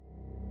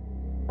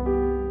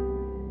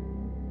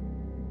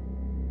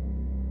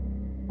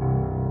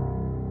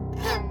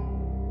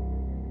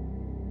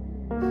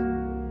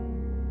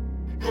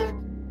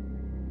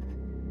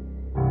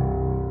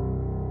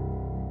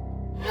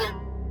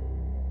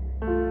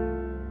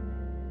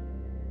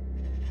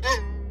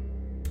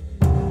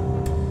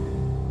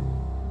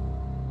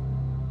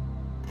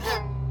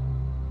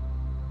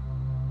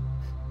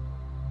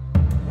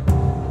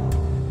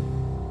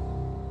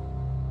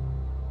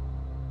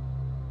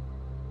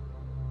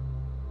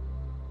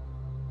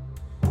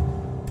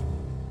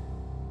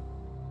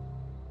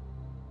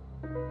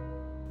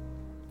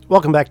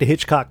Welcome back to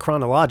Hitchcock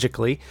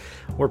Chronologically.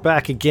 We're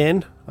back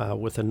again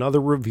with another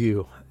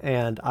review,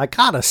 and I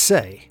gotta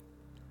say,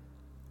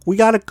 we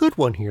got a good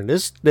one here.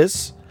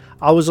 This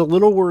I was a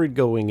little worried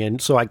going in,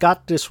 so I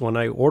got this one.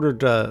 I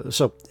ordered.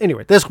 So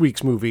anyway, this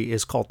week's movie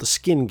is called The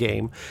Skin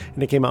Game,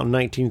 and it came out in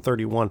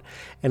 1931.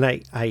 And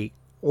I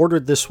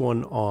ordered this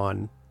one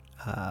on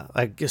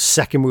I guess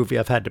second movie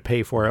I've had to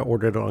pay for. I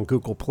ordered it on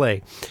Google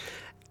Play.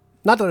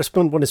 Not that I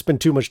want to spend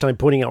too much time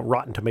pointing out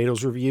Rotten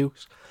Tomatoes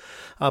reviews.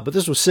 But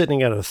this was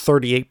sitting at a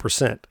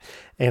 38%.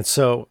 And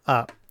so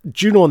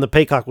Juno and the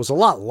Paycock was a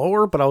lot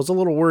lower, but I was a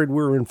little worried we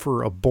were in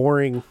for a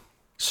boring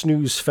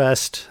snooze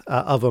fest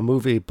of a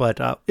movie.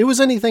 But it was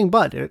anything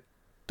but.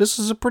 This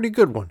is a pretty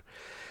good one.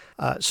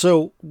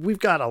 So we've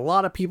got a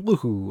lot of people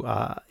who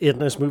in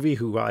this movie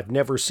who I've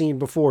never seen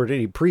before in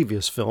any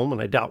previous film, and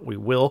I doubt we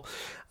will.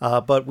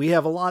 But we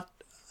have a lot.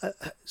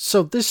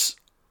 So this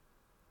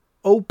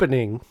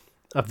opening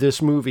of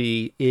this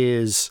movie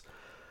is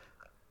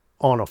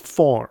on a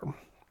farm.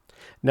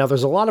 Now,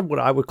 there's a lot of what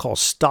I would call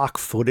stock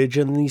footage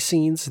in these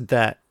scenes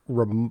that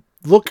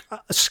look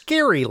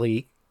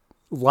scarily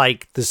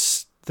like the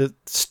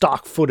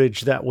stock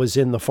footage that was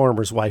in The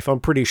Farmer's Wife.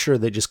 I'm pretty sure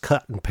they just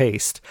cut and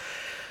paste.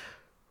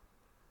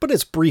 But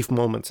it's brief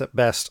moments at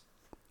best.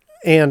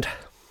 And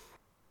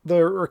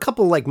there are a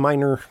couple like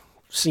minor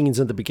scenes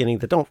in the beginning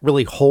that don't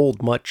really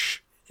hold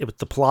much with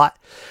the plot.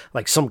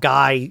 Like some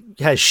guy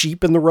has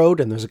sheep in the road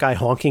and there's a guy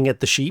honking at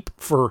the sheep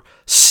for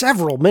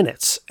several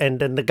minutes.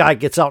 And then the guy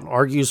gets out and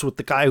argues with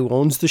the guy who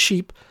owns the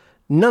sheep.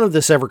 None of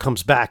this ever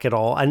comes back at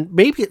all. And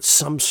maybe it's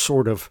some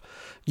sort of,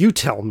 you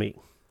tell me,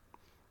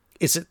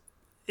 is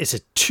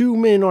it two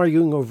men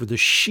arguing over the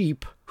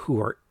sheep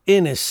who are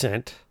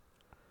innocent?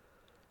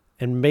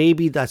 And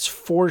maybe that's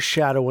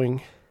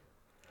foreshadowing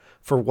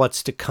for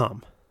what's to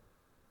come.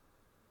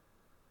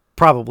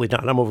 Probably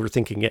not. I'm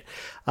overthinking it.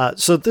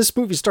 So this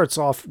movie starts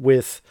off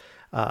with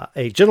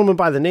a gentleman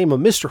by the name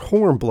of Mr.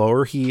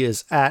 Hornblower. He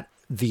is at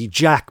the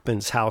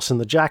Jackman's house, and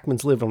the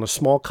Jackmans live on a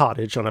small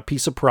cottage on a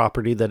piece of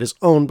property that is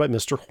owned by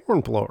Mr.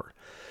 Hornblower.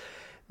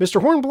 Mr.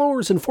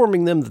 Hornblower is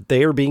informing them that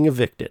they are being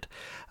evicted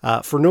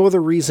for no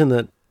other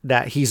reason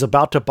that he's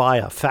about to buy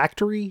a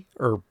factory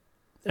or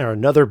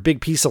another big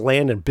piece of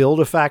land and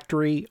build a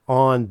factory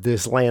on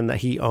this land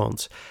that he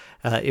owns.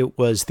 It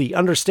was the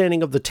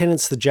understanding of the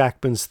tenants, the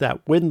Jackmans,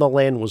 that when the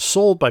land was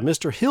sold by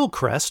Mr.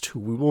 Hillcrest, who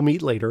we will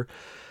meet later,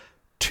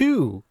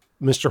 to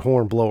Mr.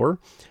 Hornblower,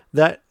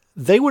 that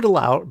they would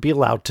be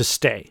allowed to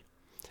stay.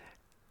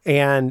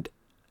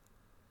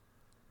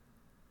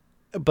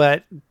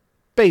 But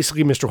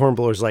basically Mr.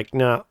 Hornblower's like,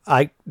 no,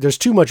 there's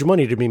too much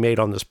money to be made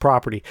on this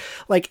property.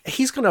 Like,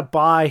 he's going to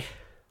buy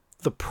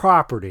the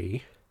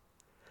property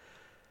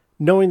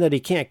knowing that he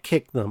can't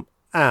kick them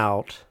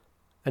out,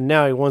 and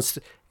now he wants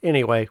to.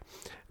 Anyway,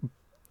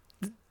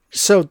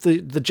 so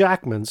the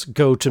Jackmans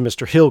go to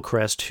Mr.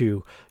 Hillcrest,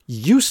 who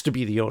used to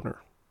be the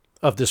owner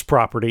of this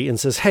property, and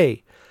says,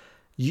 hey,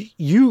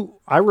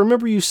 I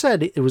remember you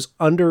said it was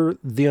under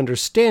the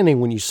understanding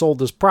when you sold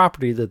this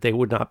property that they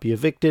would not be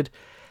evicted,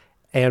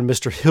 and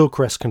Mr.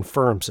 Hillcrest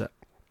confirms it.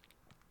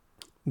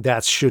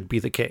 That should be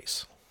the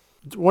case.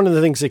 One of the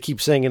things they keep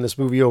saying in this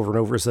movie over and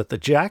over is that the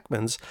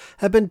Jackmans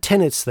have been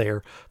tenants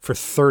there for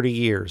 30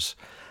 years,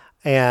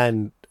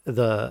 and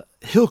the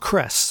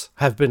Hillcrests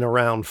have been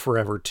around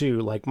forever too,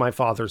 like my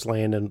father's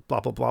land and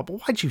blah, blah, blah. But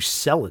why'd you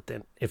sell it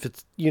then? If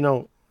it's,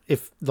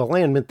 if the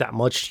land meant that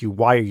much to you,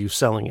 why are you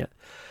selling it?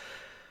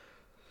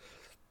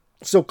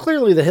 So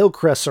clearly the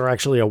Hillcrests are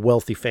actually a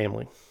wealthy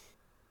family.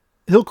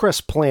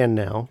 Hillcrest's plan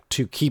now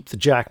to keep the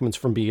Jackmans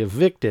from being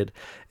evicted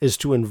is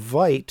to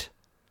invite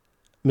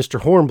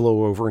Mr.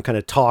 Hornblower over and kind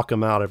of talk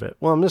him out of it.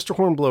 Well, Mr.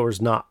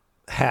 Hornblower's not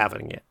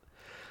having it.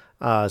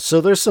 So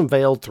there's some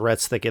veiled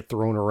threats that get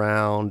thrown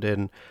around,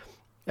 and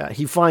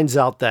he finds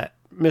out that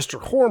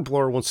Mr.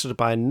 Hornblower wants to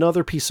buy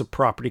another piece of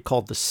property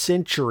called the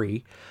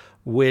Century,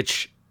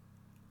 which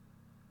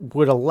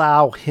would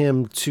allow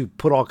him to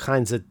put all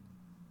kinds of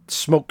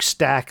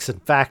smokestacks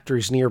and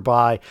factories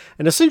nearby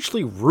and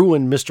essentially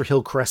ruin Mr.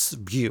 Hillcrest's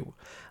view.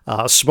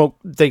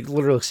 They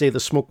literally say the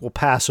smoke will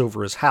pass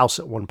over his house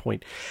at one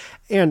point.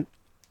 And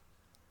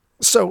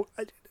so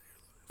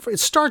it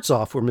starts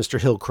off where Mr.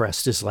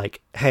 Hillcrest is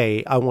like,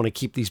 hey, I want to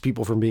keep these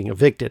people from being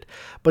evicted.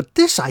 But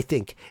this, I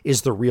think,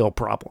 is the real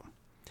problem,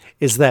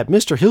 is that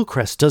Mr.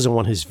 Hillcrest doesn't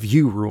want his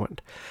view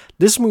ruined.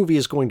 This movie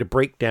is going to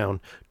break down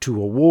to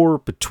a war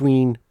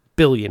between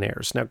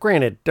billionaires. Now,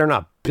 granted, they're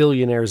not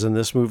billionaires in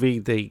this movie.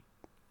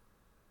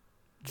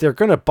 They're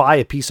going to buy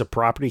a piece of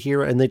property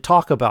here, and they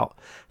talk about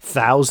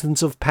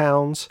thousands of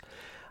pounds.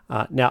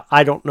 Now,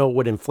 I don't know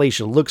what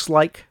inflation looks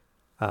like.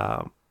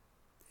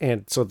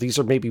 And so these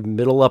are maybe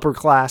middle upper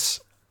class.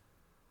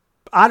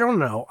 I don't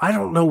know. I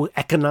don't know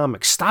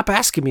economics. Stop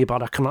asking me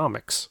about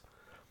economics.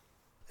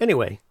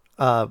 Anyway,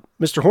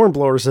 Mr.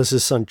 Hornblower says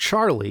his son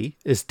Charlie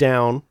is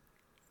down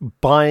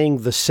buying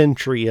the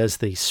Century as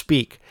they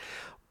speak.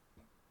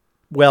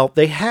 Well,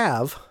 they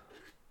have,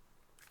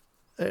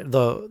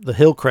 the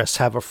Hillcrests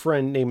have a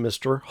friend named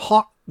Mr.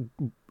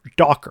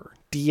 Docker.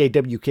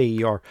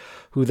 Dawker,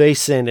 who they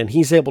send, and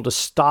he's able to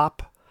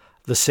stop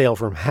the sale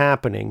from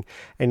happening,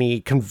 and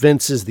he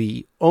convinces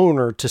the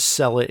owner to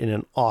sell it in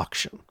an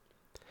auction.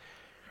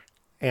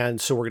 And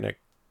so we're going to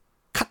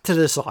cut to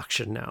this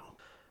auction now.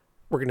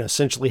 We're going to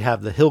essentially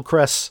have the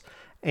Hillcrests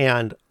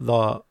and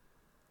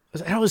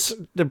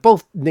they're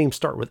both names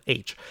start with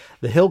H.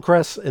 The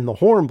Hillcrests and the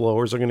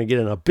Hornblowers are going to get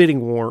in a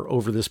bidding war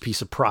over this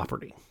piece of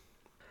property.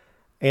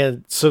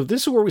 And so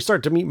this is where we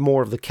start to meet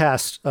more of the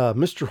cast.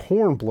 Mr.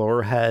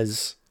 Hornblower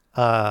has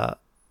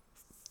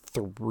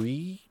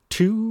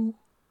two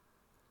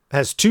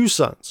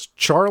sons,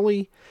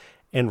 Charlie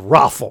and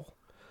Raffle.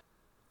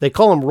 They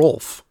call him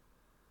Rolf,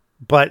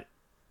 but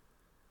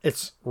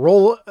it's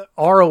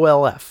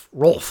R-O-L-F,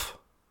 Rolf,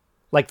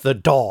 like the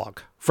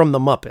dog from the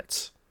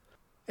Muppets.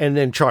 And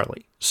then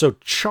Charlie. So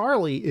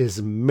Charlie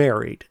is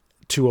married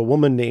to a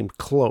woman named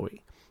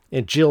Chloe.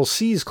 And Jill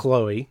sees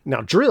Chloe.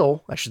 Now,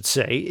 Drill, I should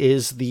say,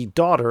 is the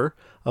daughter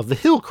of the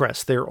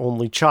Hillcrest, their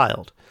only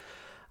child,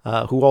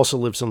 who also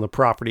lives on the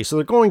property. So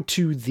they're going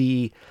to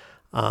the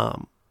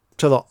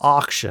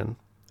auction,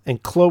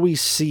 and Chloe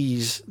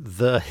sees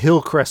the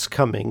Hillcrest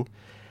coming,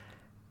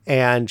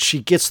 and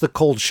she gets the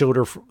cold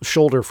shoulder from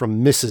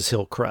Mrs.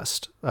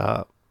 Hillcrest,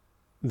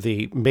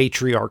 the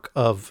matriarch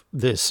of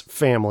this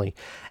family.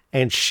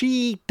 And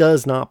she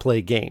does not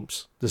play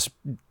games, this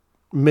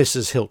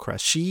Mrs.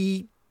 Hillcrest.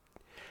 She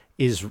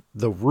is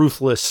the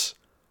ruthless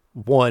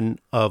one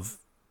of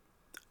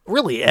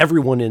really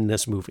everyone in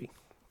this movie.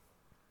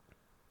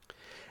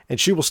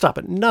 And she will stop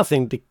at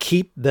nothing to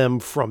keep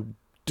them from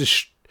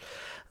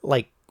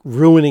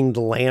ruining the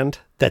land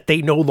that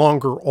they no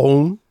longer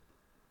own.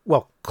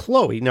 Well,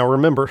 Chloe, now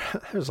remember,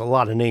 there's a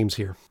lot of names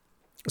here.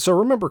 So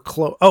remember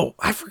Chloe. Oh,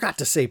 I forgot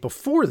to say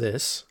before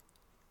this,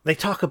 they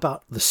talk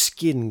about the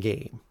skin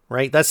game,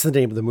 right? That's the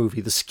name of the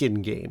movie, The Skin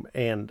Game.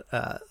 And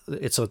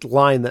it's a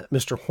line that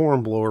Mr.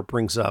 Hornblower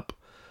brings up.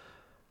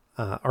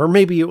 Or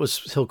maybe it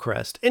was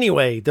Hillcrest.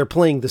 Anyway, they're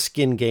playing the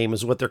skin game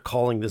is what they're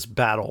calling this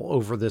battle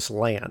over this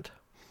land.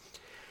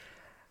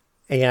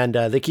 And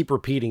they keep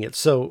repeating it.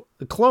 So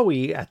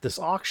Chloe at this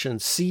auction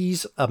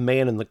sees a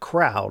man in the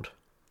crowd,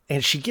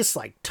 and she gets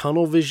like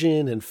tunnel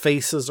vision and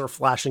faces are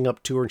flashing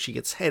up to her, and she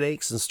gets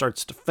headaches and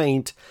starts to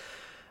faint.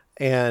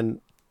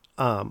 And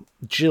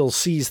Jill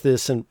sees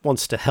this and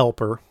wants to help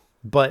her,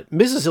 but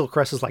Mrs.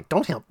 Hillcrest is like,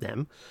 don't help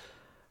them.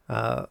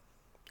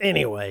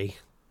 Anyway,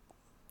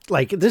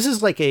 like this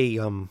is like a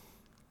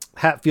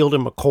Hatfield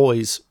and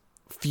McCoy's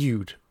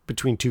feud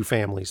between two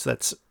families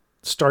that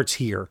starts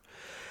here.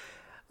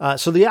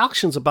 So the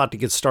auction's about to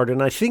get started,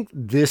 and I think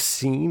this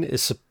scene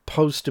is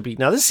supposed to be...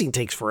 Now, this scene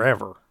takes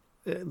forever.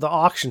 The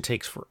auction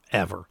takes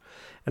forever.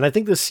 And I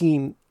think this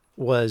scene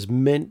was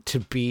meant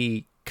to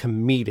be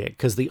comedic,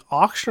 because the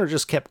auctioneer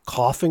just kept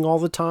coughing all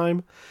the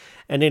time,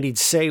 and then he'd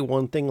say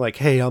one thing like,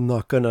 hey, I'm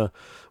not going to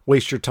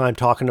waste your time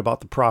talking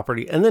about the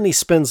property. And then he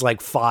spends like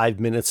 5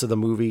 minutes of the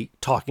movie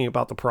talking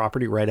about the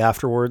property right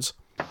afterwards.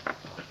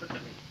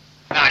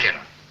 Now,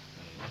 gentlemen,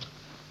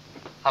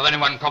 have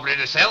anyone property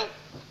to sell?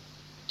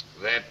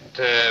 That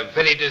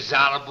very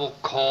desirable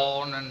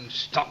corn and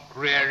stock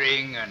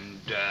rearing and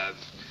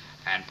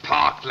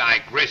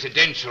park-like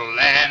residential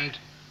land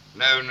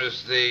known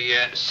as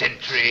the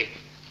Century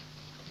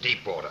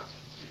Deepwater.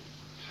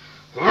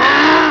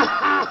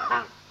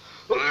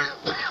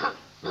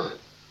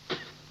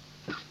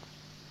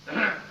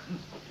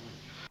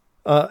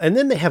 And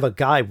then they have a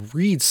guy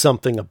read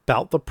something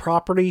about the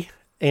property,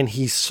 and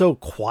he's so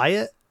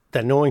quiet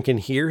that no one can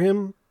hear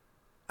him.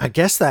 I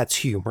guess that's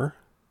humor.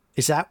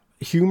 Is that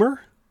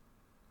humor?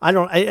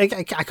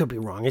 I could be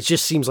wrong. It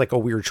just seems like a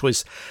weird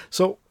choice.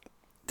 So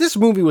this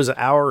movie was 1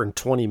 hour and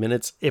 20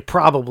 minutes. It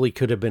probably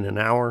could have been an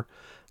hour.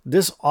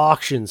 This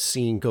auction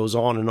scene goes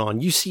on and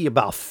on. You see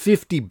about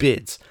 50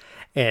 bids,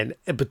 and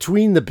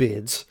between the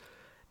bids,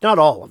 not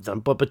all of them,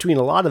 but between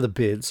a lot of the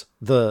bids,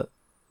 the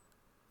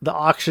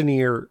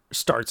auctioneer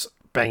starts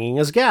banging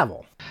his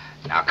gavel.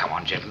 Now, come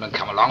on, gentlemen,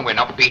 come along. We're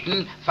not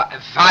beaten.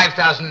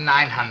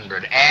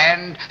 5,900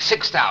 and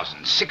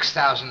 6,000.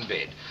 6,000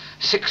 bid.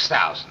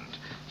 6,000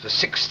 for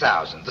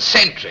 6,000. The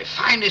Century,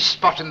 finest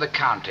spot in the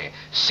county.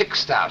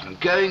 6,000.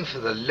 Going for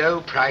the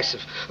low price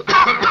of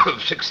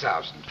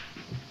 6,000.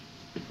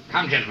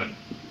 Come, gentlemen.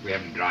 We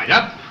haven't dried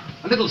up.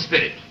 A little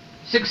spirit.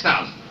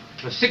 6,000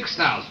 for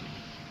 6,000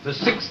 for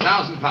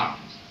 6,000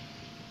 pounds.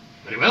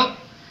 Very well.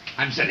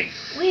 I'm selling.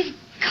 We've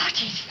got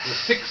it. For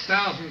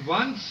 6,000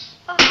 once.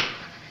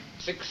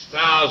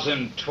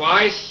 6,000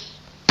 twice.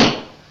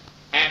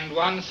 And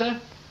one,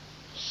 sir.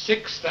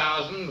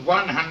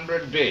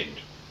 6,100 bid.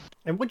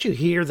 And what you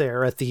hear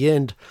there at the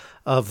end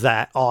of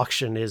that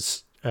auction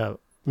is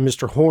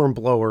Mr.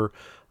 Hornblower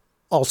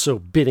also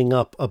bidding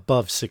up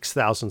above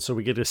 6,000. So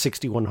we get a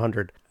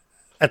 6,100.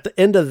 At the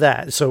end of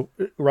that, so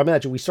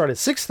imagine we start at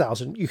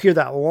 6,000. You hear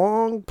that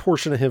long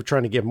portion of him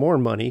trying to get more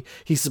money.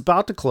 He's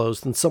about to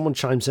close, then someone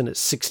chimes in at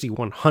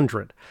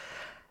 6,100.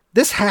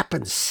 This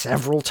happens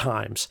several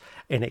times,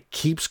 and it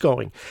keeps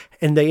going.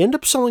 And they end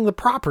up selling the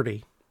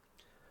property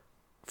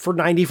for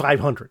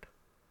 9,500.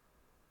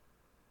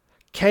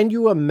 Can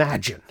you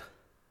imagine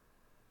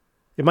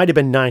It might have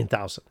been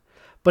 9,000.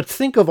 But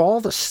think of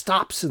all the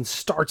stops and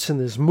starts in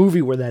this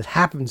movie where that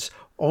happens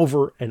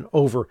over and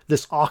over.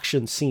 This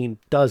auction scene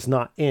does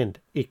not end.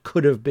 It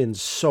could have been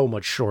so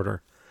much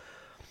shorter.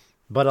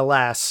 But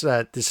alas,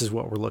 this is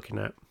what we're looking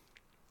at.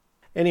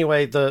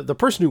 Anyway, the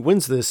person who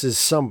wins this is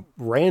some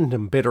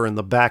random bidder in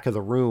the back of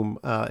the room.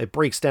 It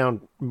breaks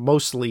down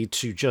mostly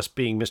to just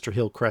being Mr.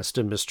 Hillcrest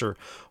and Mr.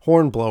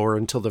 Hornblower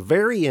until the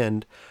very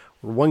end,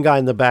 where one guy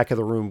in the back of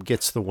the room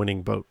gets the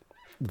winning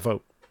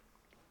vote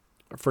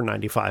for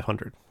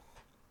 $9,500.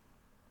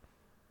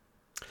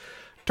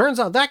 Turns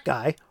out that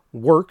guy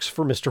works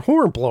for Mr.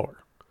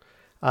 Hornblower.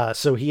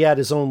 So he had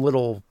his own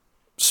little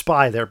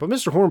spy there, but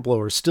Mr.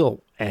 Hornblower is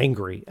still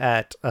angry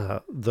at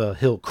the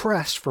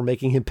Hillcrest for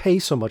making him pay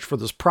so much for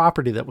this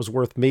property that was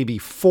worth maybe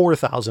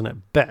 $4,000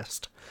 at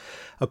best,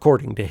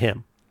 according to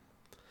him.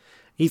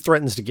 He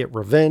threatens to get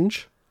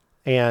revenge,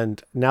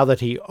 and now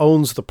that he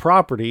owns the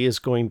property, is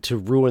going to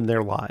ruin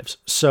their lives.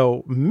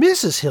 So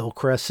Mrs.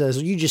 Hillcrest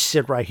says, "You just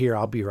sit right here,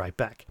 I'll be right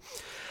back."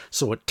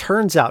 So it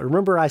turns out,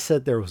 remember I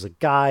said there was a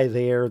guy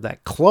there,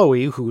 that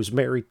Chloe, who was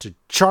married to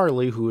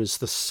Charlie, who is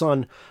the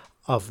son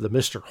of the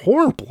Mr.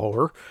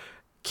 Hornblower,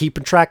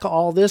 keeping track of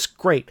all this,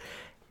 great,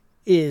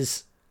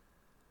 is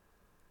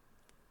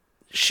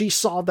she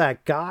saw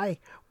that guy.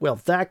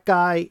 Well, that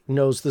guy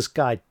knows this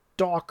guy,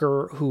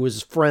 Docker, who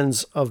is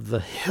friends of the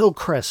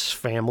Hillcrest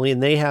family,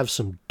 and they have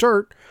some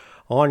dirt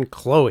on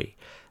Chloe.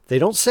 They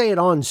don't say it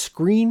on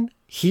screen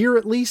here,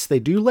 at least. They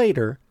do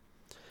later.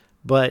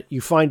 But you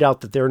find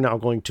out that they're now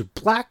going to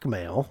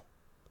blackmail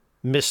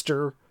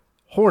Mr.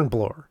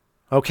 Hornblower.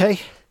 Okay?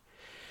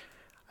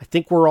 I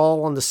think we're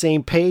all on the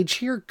same page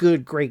here.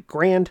 Good, great,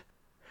 grand.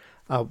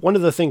 One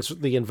of the things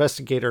the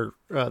investigator,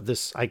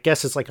 I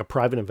guess it's like a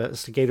private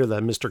investigator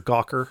that Mr.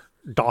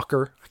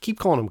 Docker, I keep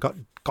calling him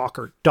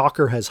Gawker.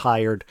 Docker has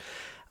hired.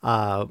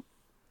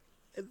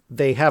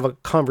 They have a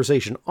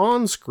conversation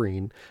on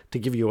screen to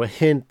give you a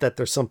hint that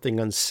there's something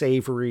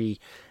unsavory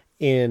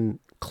in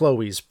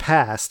Chloe's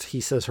past.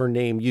 He says her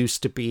name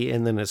used to be,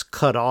 and then is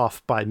cut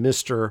off by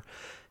Mr.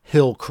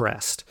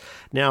 Hillcrest.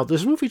 Now,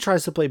 this movie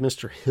tries to play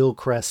Mr.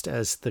 Hillcrest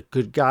as the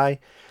good guy.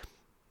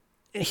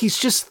 He's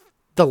just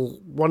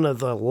one of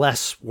the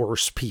less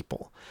worse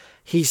people.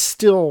 He's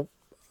still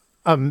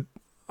a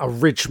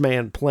rich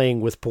man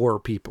playing with poor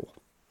people.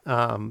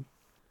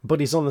 But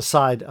he's on the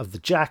side of the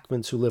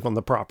Jackmans who live on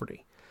the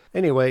property.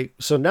 Anyway,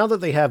 so now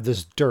that they have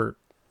this dirt,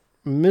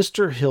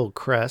 Mr.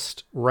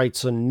 Hillcrest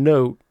writes a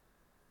note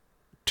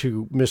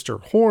to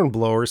Mr.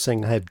 Hornblower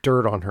saying, "I have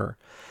dirt on her."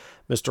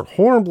 Mr.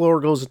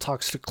 Hornblower goes and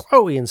talks to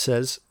Chloe and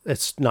says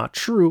it's not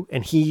true,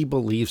 and he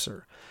believes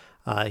her.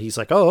 He's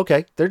like, "Oh,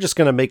 okay, they're just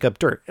going to make up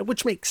dirt,"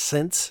 which makes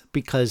sense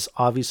because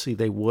obviously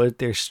they would.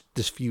 They're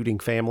this feuding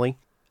family.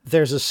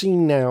 There's a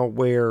scene now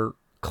where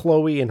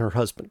Chloe and her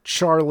husband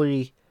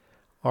Charlie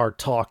are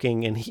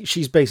talking, and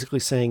she's basically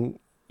saying,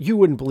 "You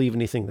wouldn't believe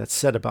anything that's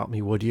said about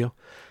me, would you?"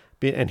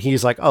 And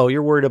he's like, "Oh,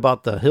 you're worried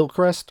about the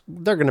Hillcrest?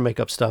 They're going to make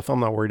up stuff.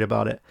 I'm not worried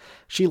about it."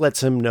 She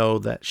lets him know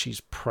that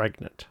she's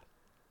pregnant.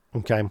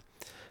 Okay.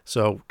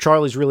 So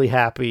Charlie's really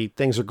happy.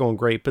 Things are going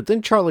great. But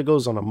then Charlie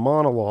goes on a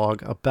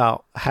monologue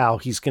about how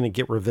he's going to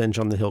get revenge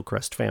on the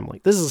Hillcrest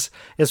family.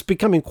 It's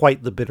becoming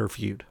quite the bitter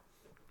feud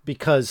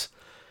because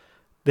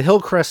the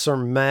Hillcrests are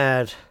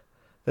mad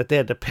that they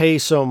had to pay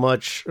so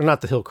much, or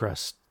not the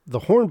Hillcrests.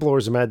 The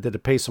Hornblowers are mad that they had to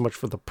pay so much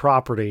for the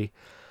property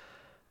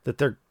that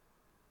they're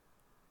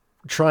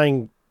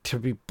trying to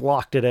be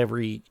blocked at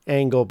every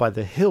angle by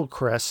the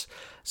Hillcrests.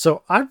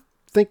 So I'm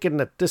thinking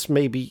that this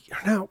may be,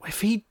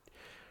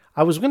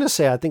 I was going to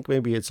say, I think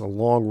maybe it's a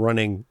long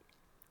running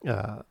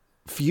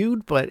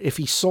feud, but if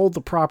he sold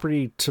the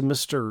property to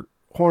Mr.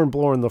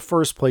 Hornblower in the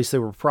first place, they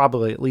were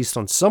probably at least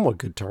on somewhat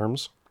good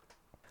terms.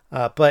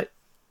 But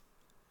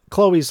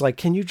Chloe's like,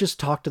 "Can you just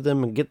talk to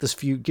them and get this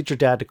feud, get your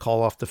dad to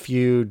call off the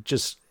feud?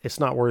 It's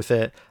not worth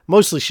it."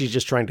 Mostly she's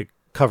just trying to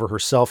cover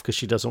herself because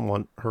she doesn't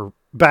want her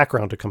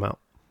background to come out.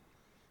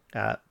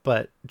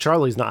 But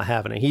Charlie's not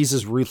having it. He's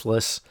as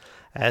ruthless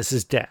as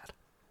his dad.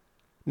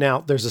 Now,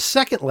 there's a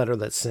second letter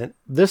that's sent,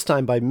 this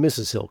time by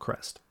Mrs.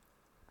 Hillcrest.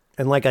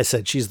 And like I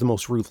said, she's the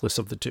most ruthless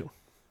of the two,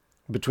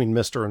 between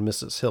Mr. and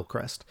Mrs.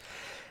 Hillcrest.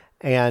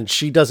 And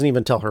she doesn't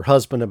even tell her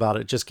husband about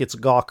it, just gets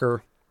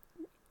Docker.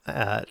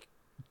 I'm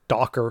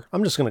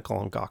just going to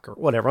call him Gawker.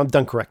 Whatever, I'm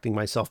done correcting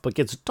myself. But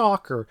gets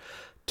Docker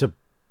to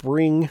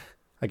bring,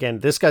 again,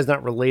 this guy's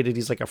not related.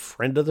 He's like a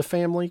friend of the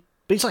family.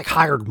 But he's like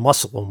hired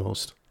muscle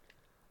almost.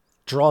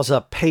 Draws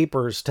up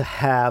papers to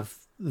have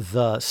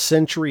the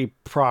Century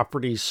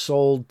property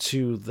sold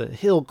to the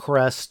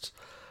Hillcrest,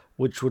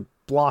 which would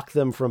block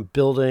them from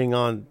building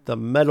on the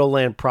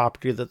Meadowland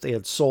property that they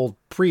had sold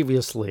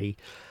previously.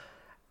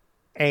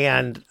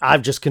 And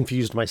I've just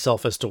confused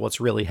myself as to what's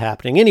really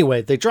happening.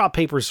 Anyway, they draw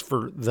papers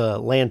for the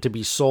land to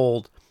be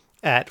sold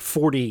at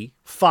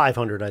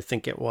 $4,500, I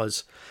think it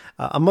was,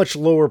 a much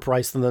lower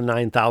price than the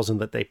 $9,000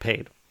 that they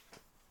paid.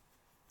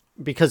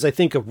 Because I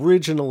think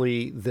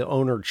originally the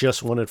owner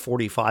just wanted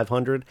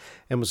 $4,500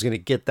 and was going to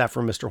get that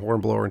from Mr.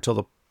 Hornblower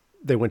until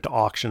they went to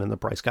auction and the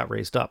price got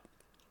raised up.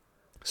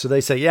 So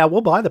they say, yeah,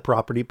 we'll buy the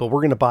property, but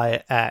we're going to buy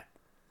it at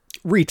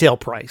retail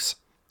price.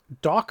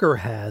 Docker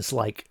has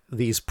like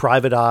these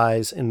private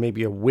eyes and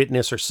maybe a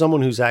witness or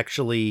someone who's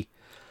actually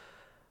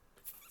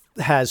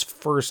has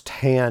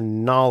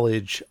firsthand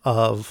knowledge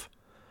of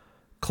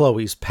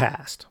Chloe's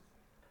past.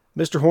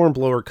 Mr.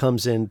 Hornblower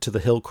comes into the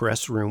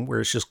Hillcrest room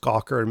where it's just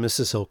Gawker and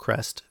Mrs.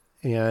 Hillcrest,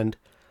 and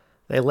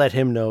they let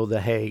him know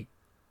that, hey,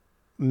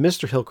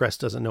 Mr. Hillcrest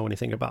doesn't know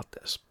anything about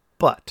this,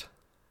 but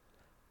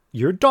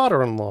your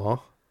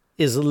daughter-in-law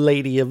is a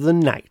lady of the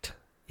night,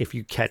 if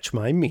you catch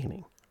my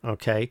meaning,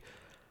 okay?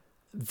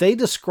 They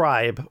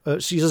describe,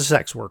 she's a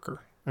sex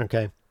worker,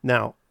 okay?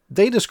 Now,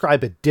 they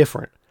describe it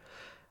different.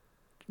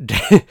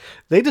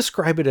 They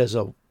describe it as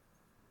a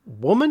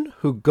woman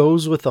who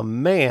goes with a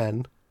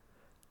man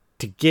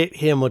to get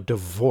him a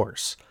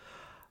divorce.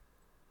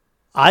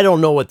 I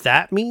don't know what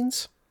that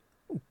means,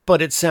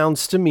 but it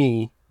sounds to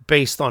me,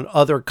 based on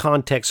other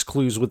context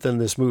clues within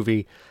this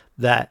movie,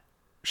 that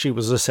she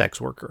was a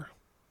sex worker.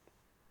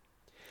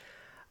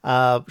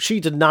 She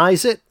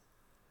denies it,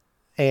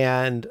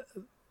 and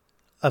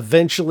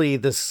eventually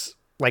this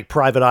like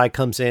private eye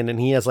comes in, and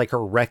he has like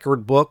her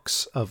record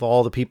books of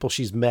all the people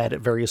she's met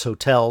at various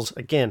hotels.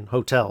 Again,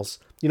 hotels.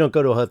 You don't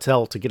go to a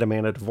hotel to get a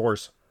man a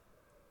divorce.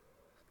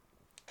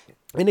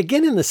 And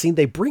again, in the scene,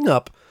 they bring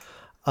up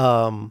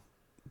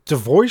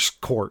divorce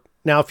court.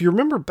 Now, if you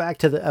remember back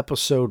to the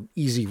episode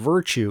Easy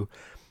Virtue,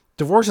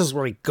 divorces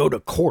were like go to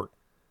court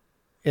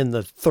in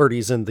the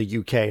 30s in the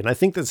UK. And I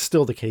think that's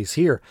still the case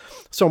here.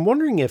 So I'm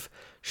wondering if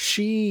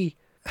she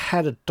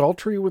had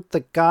adultery with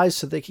the guy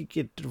so they could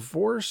get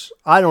divorced.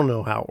 I don't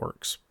know how it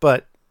works,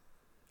 but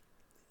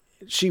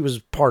she was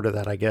part of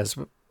that, I guess.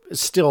 But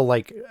it's still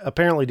like,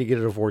 apparently to get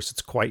a divorce,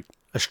 it's quite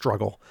a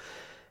struggle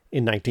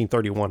in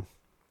 1931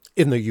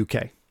 in the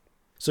UK.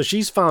 So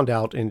she's found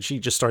out, and she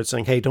just starts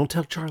saying, hey, don't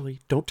tell Charlie,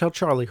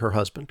 her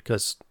husband,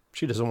 because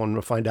she doesn't want him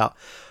to find out.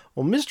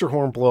 Well, Mr.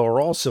 Hornblower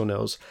also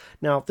knows.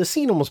 Now, the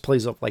scene almost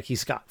plays up like he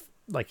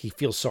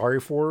feels sorry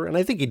for her, and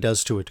I think he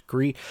does to a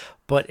degree,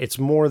 but it's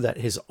more that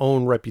his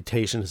own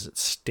reputation is at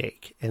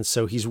stake, and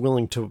so he's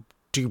willing to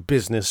do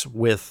business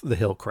with the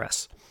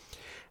Hillcrests.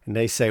 And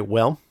they say,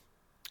 well,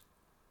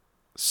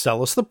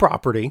 sell us the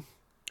property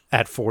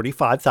at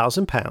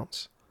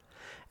 £45,000,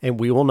 and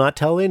we will not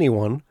tell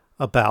anyone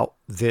about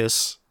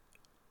this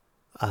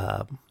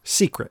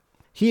secret.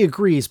 He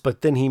agrees,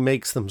 but then he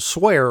makes them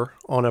swear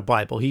on a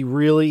Bible.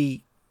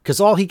 Because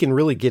all he can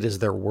really get is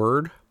their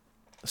word.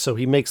 So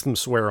he makes them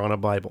swear on a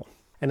Bible.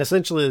 And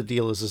essentially the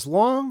deal is, as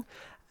long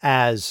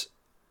as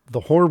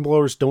the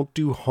Hornblowers don't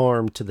do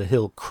harm to the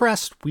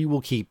Hillcrest, we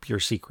will keep your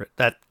secret.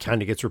 That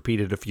kind of gets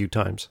repeated a few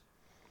times.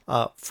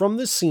 From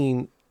this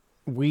scene,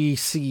 we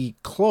see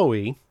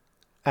Chloe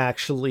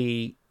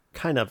actually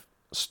kind of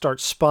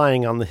start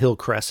spying on the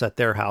Hillcrests at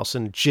their house,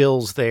 and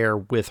Jill's there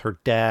with her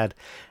dad,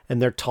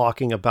 and they're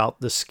talking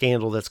about the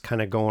scandal that's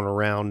kind of going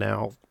around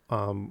now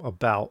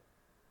about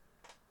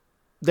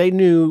they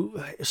knew.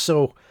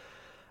 So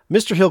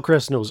Mr.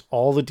 Hillcrest knows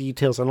all the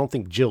details. I don't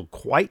think Jill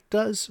quite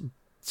does,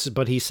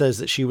 but he says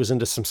that she was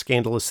into some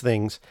scandalous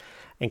things,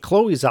 and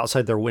Chloe's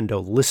outside their window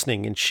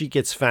listening, and she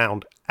gets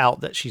found out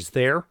that she's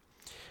there.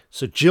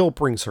 So Jill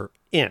brings her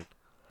in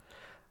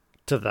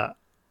to the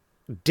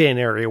den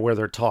area where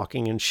they're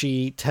talking, and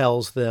she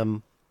tells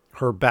them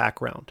her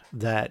background,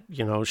 that,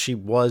 you know, she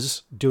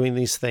was doing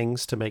these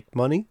things to make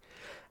money,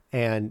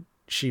 and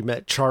she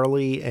met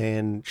Charlie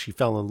and she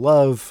fell in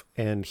love,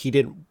 and she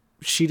didn't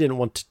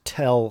want to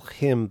tell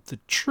him the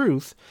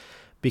truth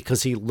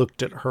because he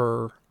looked at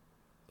her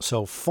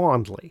so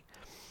fondly.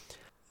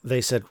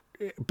 They said,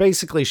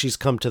 basically, she's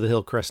come to the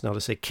Hillcrest now to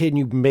say, can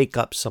you make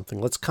up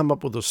something? Let's come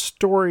up with a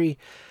story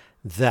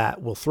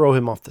that will throw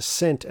him off the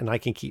scent, and I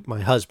can keep my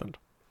husband.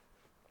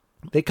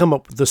 They come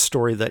up with the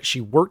story that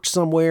she worked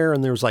somewhere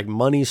and there was like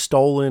money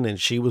stolen and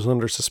she was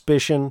under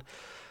suspicion.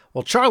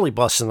 Well, Charlie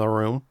busts in the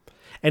room,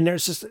 and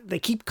they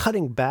keep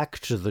cutting back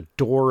to the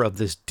door of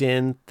this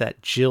den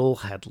that Jill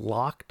had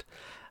locked,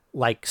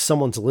 like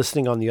someone's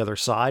listening on the other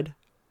side,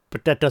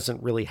 but that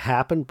doesn't really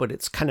happen, but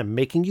it's kind of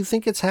making you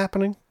think it's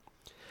happening.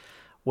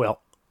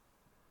 Well,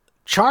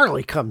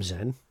 Charlie comes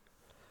in,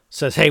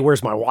 says, hey,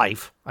 where's my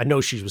wife? I know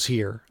she was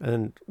here.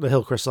 And the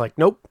Hillcrest's like,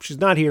 nope, she's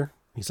not here.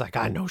 He's like,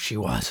 I know she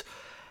was.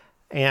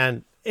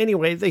 And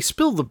anyway, they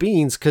spill the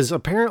beans because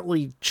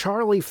apparently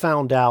Charlie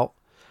found out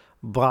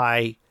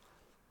by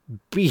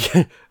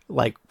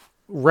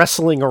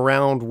wrestling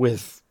around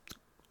with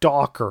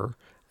Docker,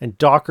 and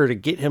Docker, to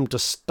get him to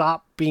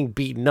stop being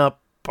beaten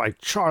up by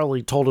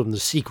Charlie, told him the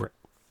secret,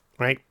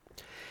 right?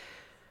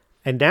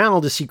 And now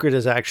the secret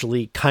is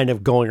actually kind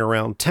of going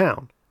around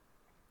town.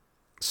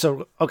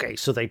 So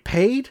they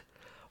paid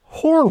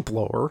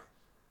Hornblower,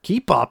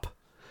 keep up,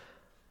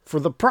 for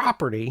the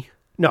property.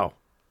 No.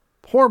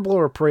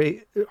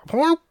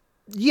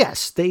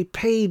 Yes, they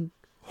paid,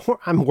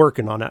 I'm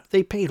working on it.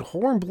 They paid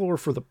Hornblower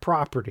for the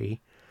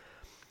property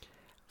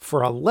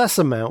for a less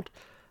amount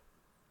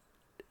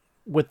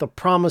with the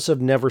promise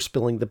of never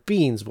spilling the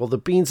beans. Well, the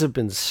beans have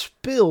been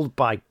spilled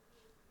by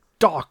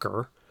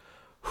Docker,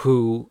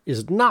 who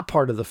is not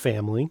part of the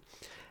family.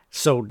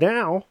 So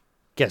now,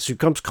 guess who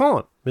comes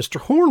calling? Mr.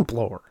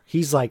 Hornblower.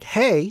 He's like,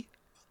 hey,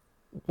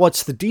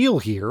 what's the deal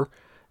here?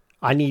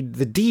 I need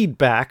the deed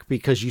back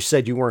because you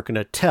said you weren't going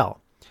to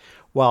tell.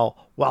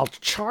 Well, while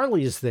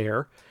Charlie is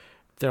there,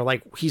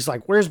 he's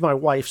like, where's my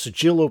wife? So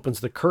Jill opens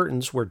the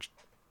curtains where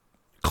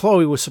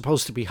Chloe was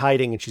supposed to be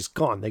hiding and she's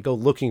gone. They go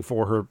looking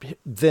for her,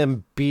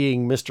 them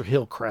being Mr.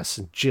 Hillcrest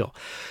and Jill.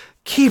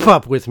 Keep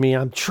up with me.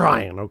 I'm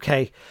trying,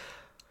 okay?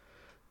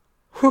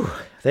 Whew.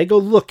 They go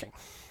looking.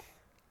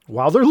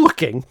 While they're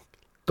looking,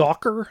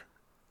 Gawker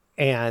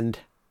and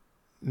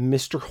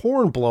Mr.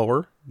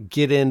 Hornblower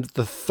get in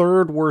the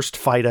third worst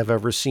fight I've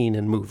ever seen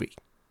in movie.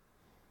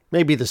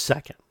 Maybe the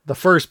second. The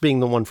first being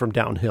the one from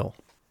Downhill.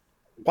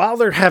 While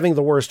they're having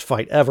the worst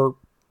fight ever,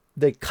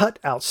 they cut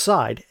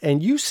outside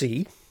and you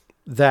see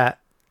that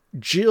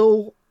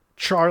Jill,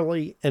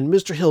 Charlie, and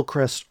Mr.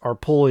 Hillcrest are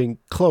pulling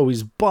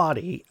Chloe's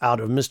body out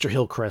of Mr.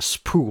 Hillcrest's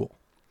pool.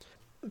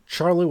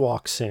 Charlie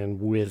walks in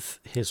with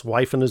his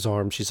wife in his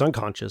arms. She's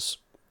unconscious.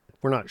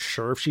 We're not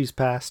sure if she's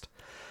passed,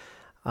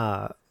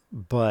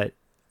 but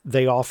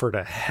they offer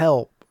to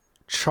help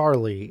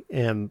Charlie,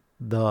 and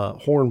the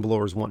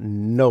Hornblowers want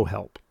no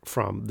help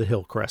from the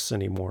Hillcrests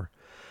anymore.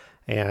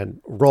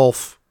 And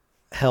Rolf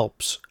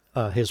helps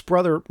his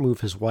brother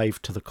move his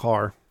wife to the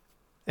car.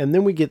 And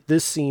then we get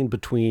this scene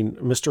between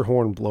Mr.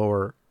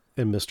 Hornblower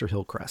and Mr.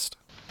 Hillcrest.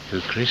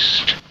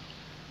 Hillcrest,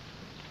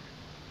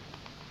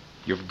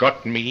 you've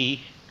got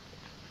me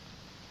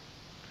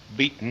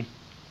beaten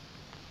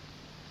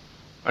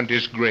and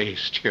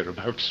disgraced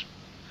hereabouts.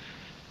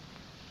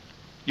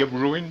 You've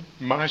ruined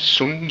my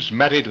son's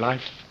married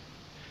life,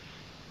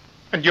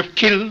 and you've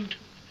killed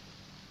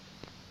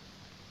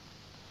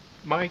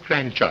my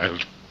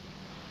grandchild.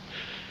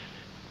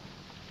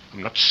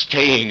 I'm not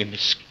staying in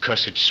this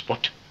cursed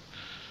spot.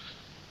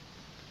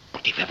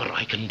 But if ever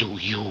I can do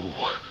you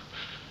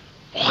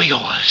or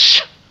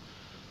yours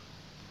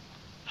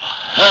a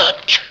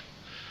hurt,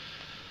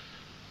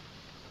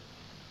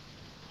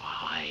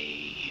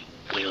 I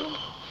will.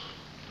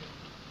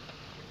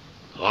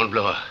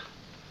 Hornblower,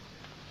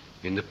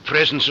 in the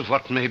presence of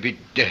what may be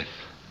death,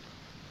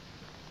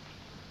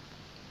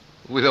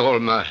 with all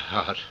my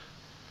heart,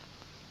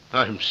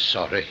 I'm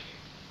sorry.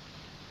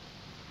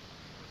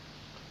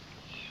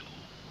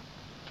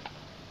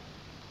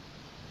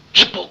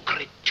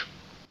 Hypocrite!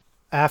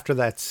 After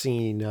that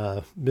scene,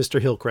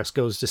 Mr. Hillcrest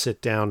goes to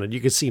sit down, and you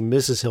can see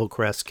Mrs.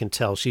 Hillcrest can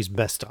tell she's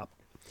messed up.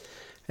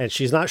 And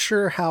she's not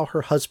sure how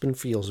her husband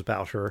feels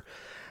about her.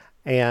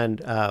 And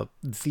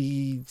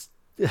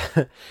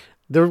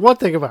there's one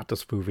thing about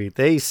this movie.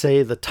 They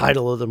say the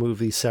title of the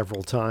movie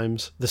several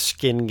times, The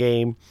Skin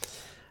Game,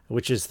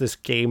 which is this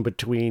game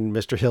between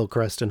Mr.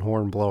 Hillcrest and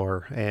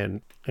Hornblower.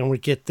 And we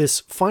get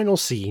this final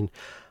scene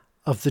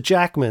of the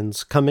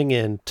Jackmans coming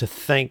in to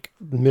thank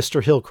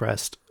Mr.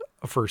 Hillcrest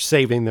for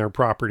saving their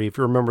property. If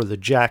you remember, the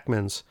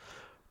Jackmans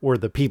were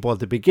the people at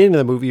the beginning of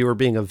the movie who were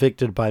being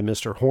evicted by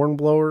Mr.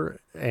 Hornblower,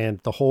 and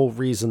the whole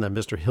reason that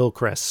Mr.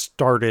 Hillcrest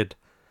started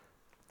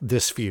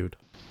this feud.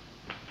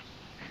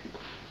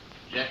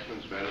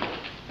 Jackman's, madam.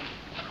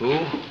 Who?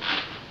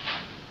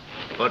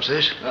 What's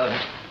this?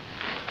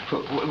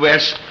 We're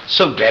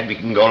so glad we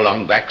can go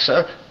along back,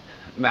 sir.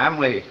 Ma'am,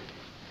 we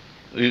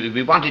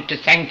wanted to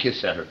thank you,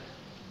 sir.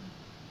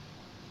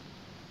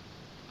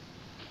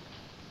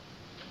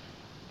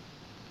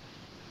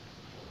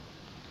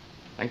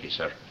 Thank you,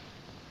 sir.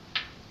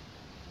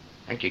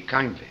 Thank you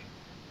kindly.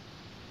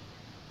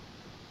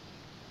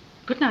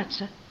 Good night,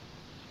 sir.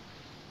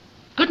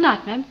 Good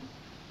night, ma'am.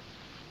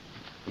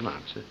 Good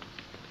night, sir.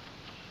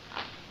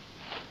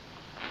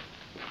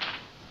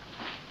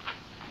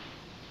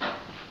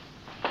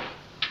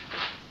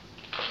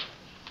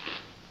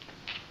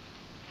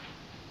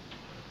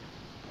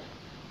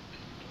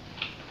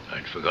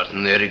 I'd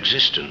forgotten their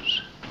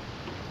existence.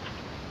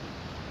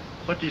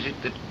 What is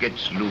it that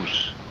gets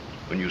loose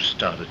when you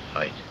start a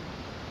fight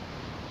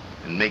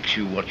and makes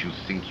you what you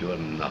think you are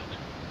not?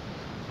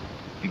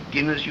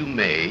 Begin as you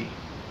may,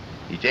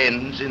 it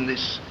ends in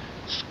this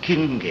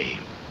skin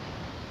game.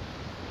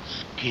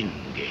 Skin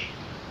game.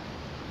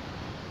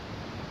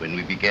 When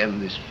we began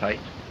this fight,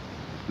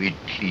 we'd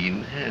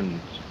clean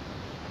hands.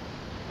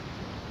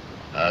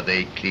 Are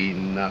they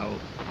clean now?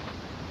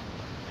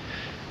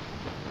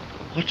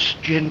 What's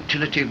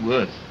gentility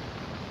worth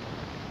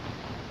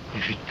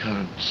if it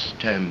can't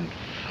stand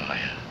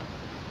fire?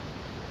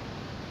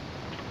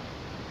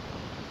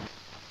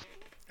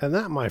 And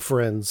that, my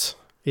friends,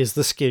 is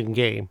The Skin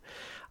Game.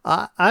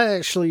 I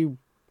actually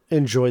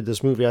enjoyed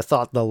this movie. I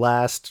thought the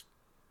last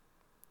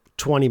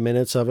 20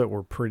 minutes of it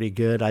were pretty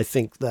good. I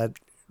think that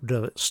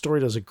the story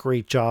does a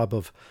great job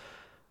of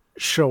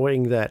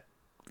showing that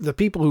the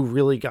people who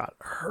really got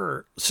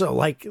hurt. So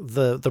like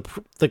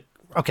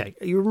okay,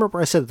 you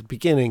remember I said at the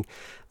beginning,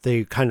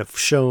 they kind of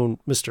shown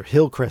Mr.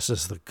 Hillcrest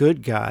as the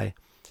good guy,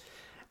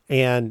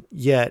 and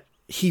yet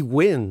he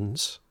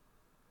wins,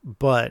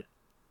 but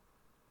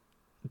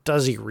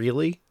does he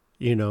really?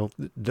 You know,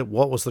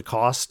 what was the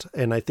cost?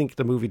 And I think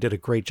the movie did a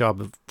great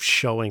job of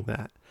showing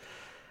that.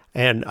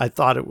 And I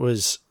thought it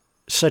was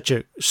such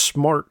a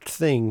smart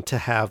thing to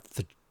have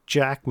the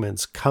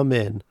Jackmans come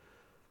in.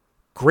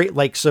 Great.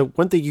 Like, so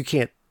one thing you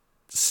can't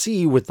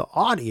see with the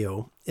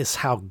audio is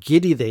how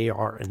giddy they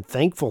are and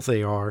thankful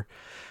they are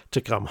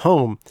to come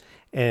home.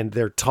 And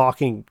they're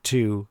talking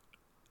to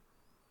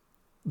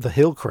the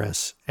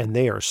Hillcrests, and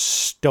they are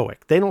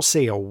stoic. They don't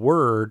say a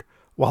word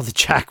while the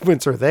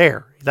Jackmans are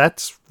there.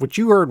 That's what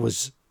you heard,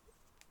 was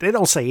they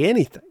don't say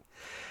anything.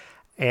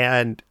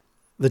 And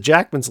the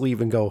Jackmans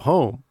leave and go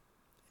home.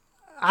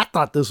 I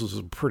thought this was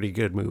a pretty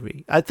good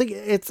movie. I think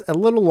it's a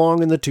little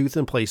long in the tooth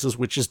in places,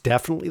 which is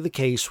definitely the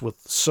case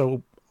with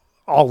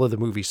all of the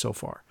movies so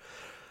far.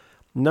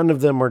 None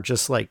of them are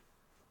just like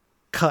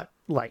cut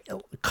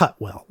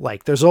well.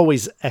 Like, there's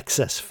always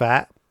excess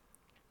fat,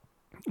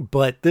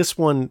 but this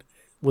one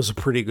was a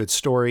pretty good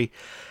story.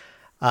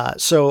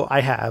 So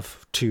I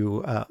have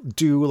to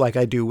do like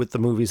I do with the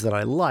movies that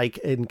I like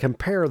and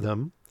compare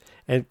them.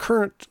 And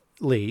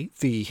currently,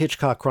 the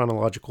Hitchcock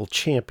chronological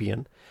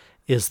champion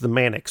is The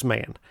Mannix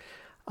Man,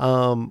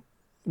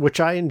 which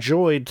I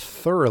enjoyed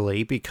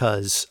thoroughly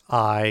because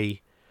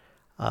I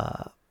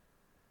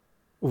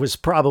was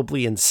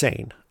probably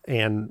insane.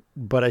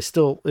 But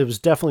it was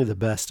definitely the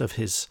best of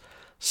his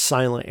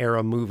silent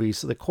era movies.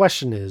 So the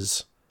question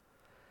is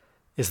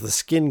the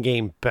Skin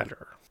Game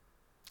better?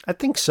 I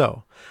think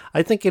so.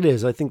 I think it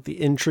is. I think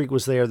the intrigue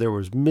was there. There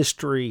was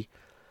mystery.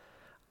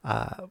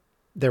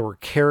 There were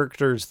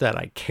characters that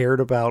I cared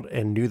about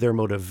and knew their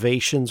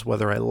motivations,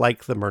 whether I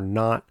liked them or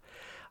not.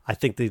 I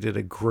think they did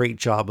a great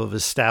job of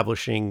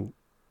establishing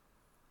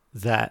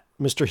that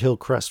Mr.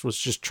 Hillcrest was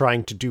just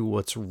trying to do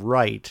what's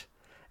right,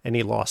 and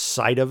he lost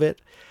sight of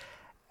it.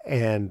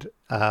 And,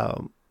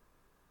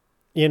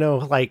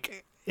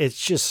 like,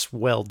 it's just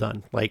well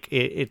done. Like,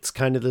 it's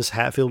kind of this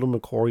Hatfield and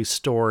McCoy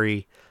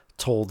story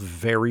told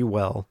very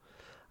well.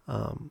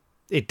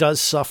 It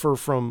does suffer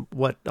from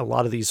what a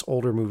lot of these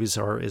older movies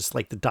are, is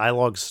like the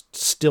dialogue's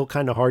still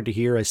kind of hard to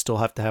hear. I still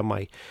have to have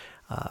my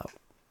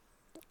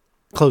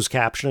closed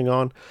captioning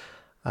on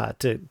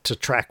to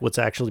track what's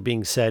actually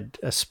being said,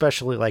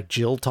 especially like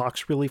Jill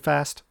talks really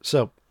fast.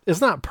 So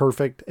it's not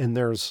perfect, and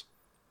there's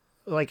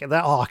like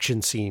that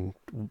auction scene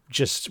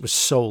just was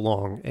so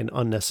long and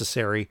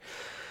unnecessary.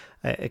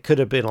 It could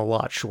have been a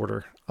lot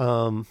shorter.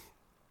 But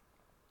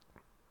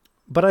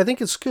I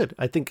think it's good.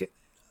 I think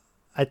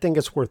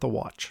it's worth a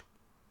watch.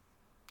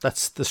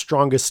 That's the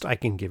strongest I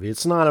can give you.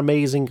 It's not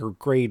amazing or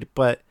great,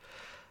 but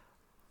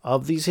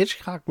of these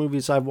Hitchcock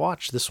movies I've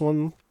watched, this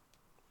one,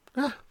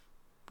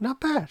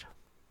 not bad.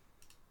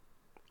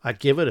 I'd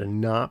give it a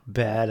not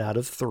bad out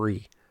of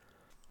 3.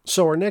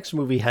 So our next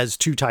movie has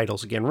 2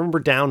 titles again. Remember,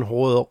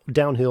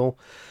 Downhill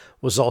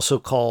was also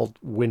called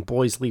When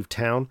Boys Leave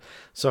Town.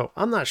 So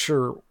I'm not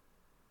sure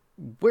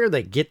where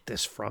they get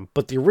this from,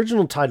 but the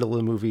original title of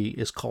the movie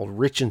is called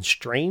Rich and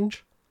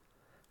Strange,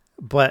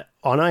 but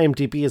on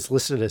IMDb it's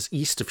listed as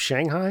East of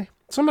Shanghai.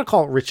 So I'm going to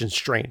call it Rich and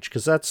Strange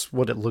because that's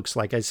what it looks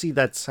like. I see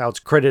that's how it's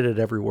credited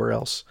everywhere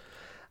else.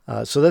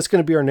 So that's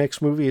going to be our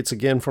next movie. It's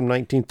again from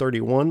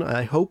 1931.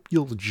 I hope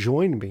you'll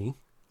join me.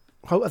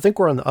 I think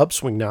we're on the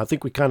upswing now. I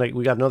think we got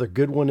another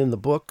good one in the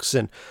books,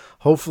 and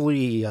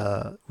hopefully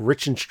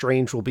Rich and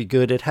Strange will be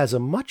good. It has a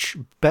much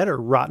better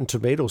Rotten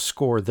Tomatoes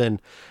score than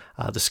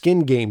the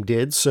Skin Game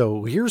did,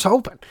 so here's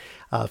hoping.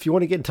 If you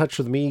want to get in touch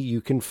with me,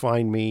 you can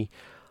find me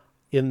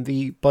in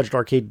the Budget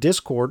Arcade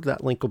Discord.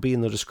 That link will be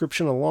in the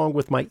description, along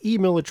with my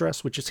email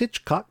address, which is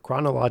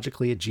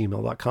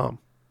hitchcockchronologically@gmail.com.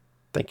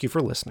 Thank you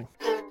for listening.